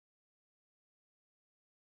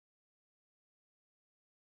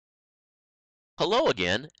Hello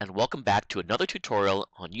again, and welcome back to another tutorial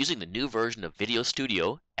on using the new version of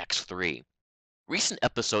VideoStudio X3. Recent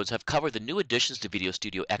episodes have covered the new additions to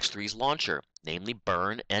VideoStudio X3's launcher, namely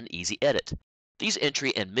Burn and Easy Edit. These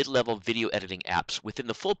entry and mid-level video editing apps within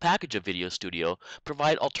the full package of VideoStudio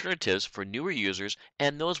provide alternatives for newer users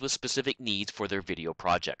and those with specific needs for their video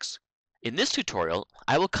projects. In this tutorial,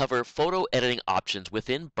 I will cover photo editing options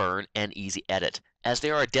within Burn and Easy Edit, as they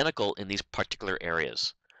are identical in these particular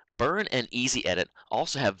areas. Burn and Easy Edit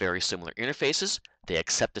also have very similar interfaces. They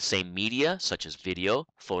accept the same media, such as video,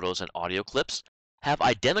 photos, and audio clips, have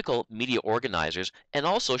identical media organizers, and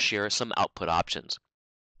also share some output options.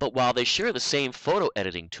 But while they share the same photo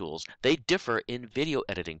editing tools, they differ in video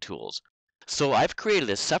editing tools. So I've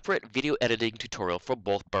created a separate video editing tutorial for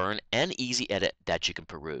both Burn and Easy Edit that you can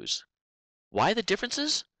peruse. Why the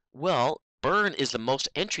differences? Well, Burn is the most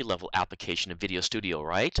entry-level application of VideoStudio,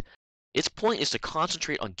 right? Its point is to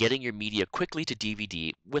concentrate on getting your media quickly to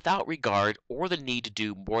DVD without regard or the need to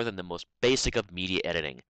do more than the most basic of media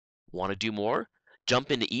editing. Want to do more?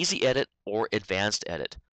 Jump into Easy Edit or Advanced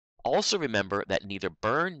Edit. Also remember that neither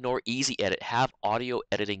Burn nor Easy Edit have audio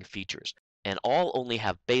editing features, and all only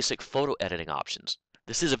have basic photo editing options.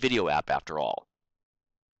 This is a video app after all.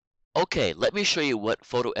 Okay, let me show you what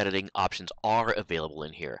photo editing options are available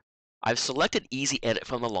in here. I've selected Easy Edit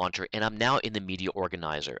from the launcher and I'm now in the media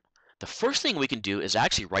organizer. The first thing we can do is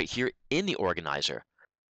actually right here in the organizer.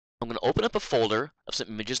 I'm going to open up a folder of some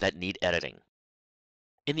images that need editing.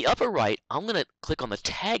 In the upper right, I'm going to click on the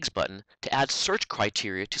Tags button to add search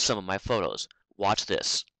criteria to some of my photos. Watch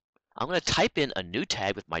this. I'm going to type in a new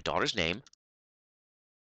tag with my daughter's name.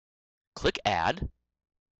 Click Add.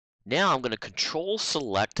 Now I'm going to Control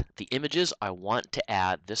select the images I want to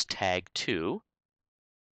add this tag to,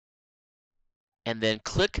 and then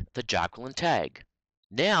click the Jacqueline tag.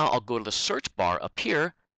 Now I'll go to the search bar up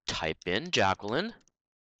here, type in Jacqueline,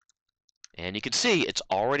 and you can see it's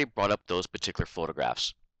already brought up those particular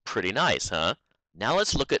photographs. Pretty nice, huh? Now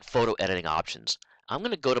let's look at photo editing options. I'm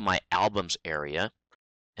going to go to my Albums area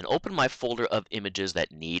and open my folder of images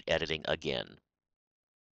that need editing again.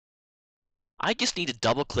 I just need to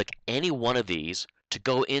double-click any one of these to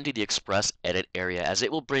go into the Express Edit area, as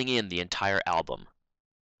it will bring in the entire album.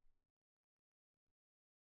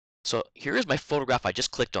 So here is my photograph I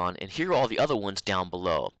just clicked on, and here are all the other ones down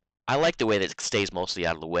below. I like the way that it stays mostly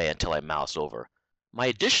out of the way until I mouse over. My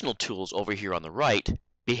additional tools over here on the right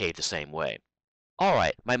behave the same way.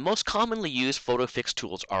 Alright, my most commonly used photo fix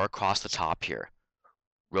tools are across the top here.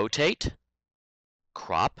 Rotate,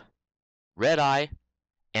 Crop, Red Eye,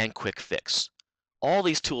 and Quick Fix. All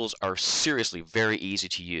these tools are seriously very easy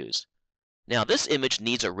to use. Now this image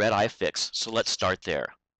needs a red eye fix, so let's start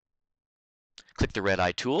there. Click the red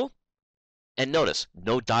eye tool, and notice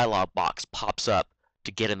no dialog box pops up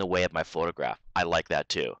to get in the way of my photograph. I like that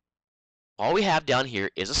too. All we have down here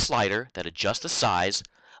is a slider that adjusts the size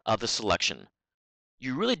of the selection.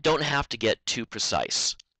 You really don't have to get too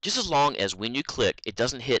precise, just as long as when you click it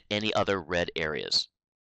doesn't hit any other red areas.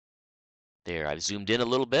 There, I've zoomed in a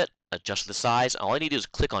little bit, adjusted the size. All I need to do is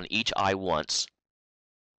click on each eye once,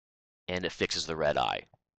 and it fixes the red eye.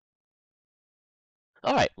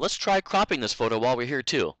 Alright, let's try cropping this photo while we're here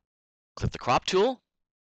too. Click the crop tool.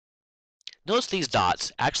 Notice these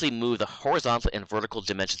dots actually move the horizontal and vertical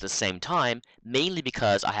dimensions at the same time, mainly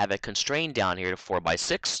because I have it constrained down here to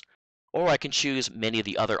 4:6, or I can choose many of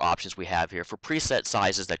the other options we have here for preset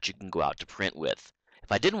sizes that you can go out to print with.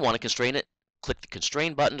 If I didn't want to constrain it, click the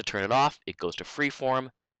constrain button to turn it off. It goes to freeform,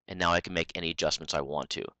 and now I can make any adjustments I want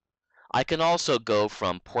to. I can also go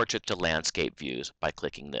from portrait to landscape views by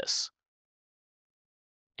clicking this.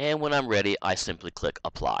 And when I'm ready, I simply click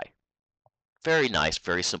Apply. Very nice,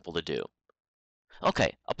 very simple to do.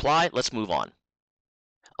 Okay, apply, let's move on.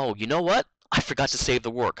 Oh, you know what? I forgot to save the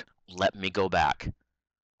work. Let me go back.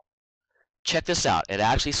 Check this out, it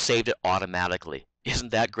actually saved it automatically. Isn't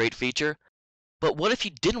that a great feature? But what if you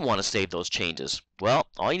didn't want to save those changes? Well,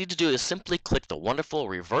 all you need to do is simply click the wonderful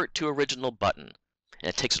Revert to Original button, and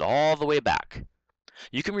it takes it all the way back.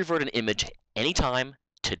 You can revert an image anytime,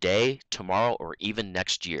 today, tomorrow, or even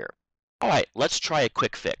next year. Alright, let's try a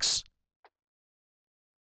quick fix.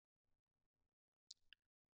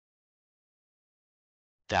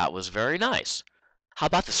 That was very nice. How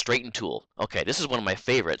about the Straighten tool? Okay, this is one of my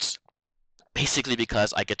favorites, basically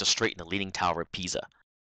because I get to straighten the Leaning Tower of Pisa.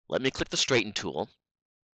 Let me click the Straighten tool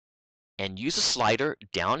and use the slider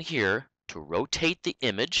down here to rotate the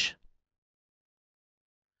image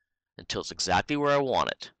until it's exactly where I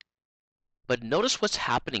want it. But notice what's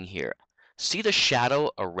happening here. See the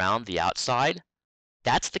shadow around the outside?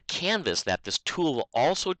 That's the canvas that this tool will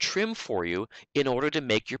also trim for you in order to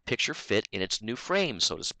make your picture fit in its new frame,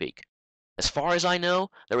 so to speak. As far as I know,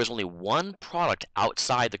 there is only one product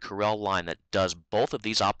outside the Corel line that does both of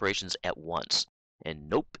these operations at once. And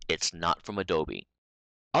nope, it's not from Adobe.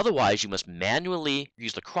 Otherwise, you must manually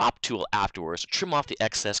use the crop tool afterwards to trim off the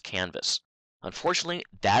excess canvas. Unfortunately,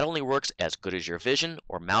 that only works as good as your vision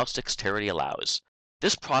or mouse dexterity allows.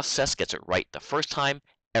 This process gets it right the first time,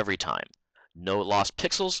 every time. No lost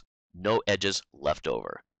pixels, no edges left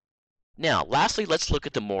over. Now, lastly, let's look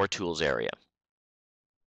at the More Tools area.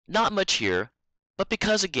 Not much here, but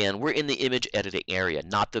because again, we're in the image editing area,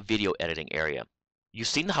 not the video editing area. You've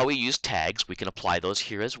seen how we use tags, we can apply those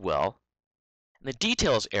here as well. And the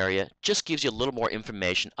details area just gives you a little more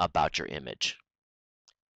information about your image.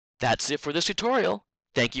 That's it for this tutorial.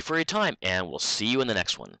 Thank you for your time, and we'll see you in the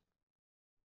next one.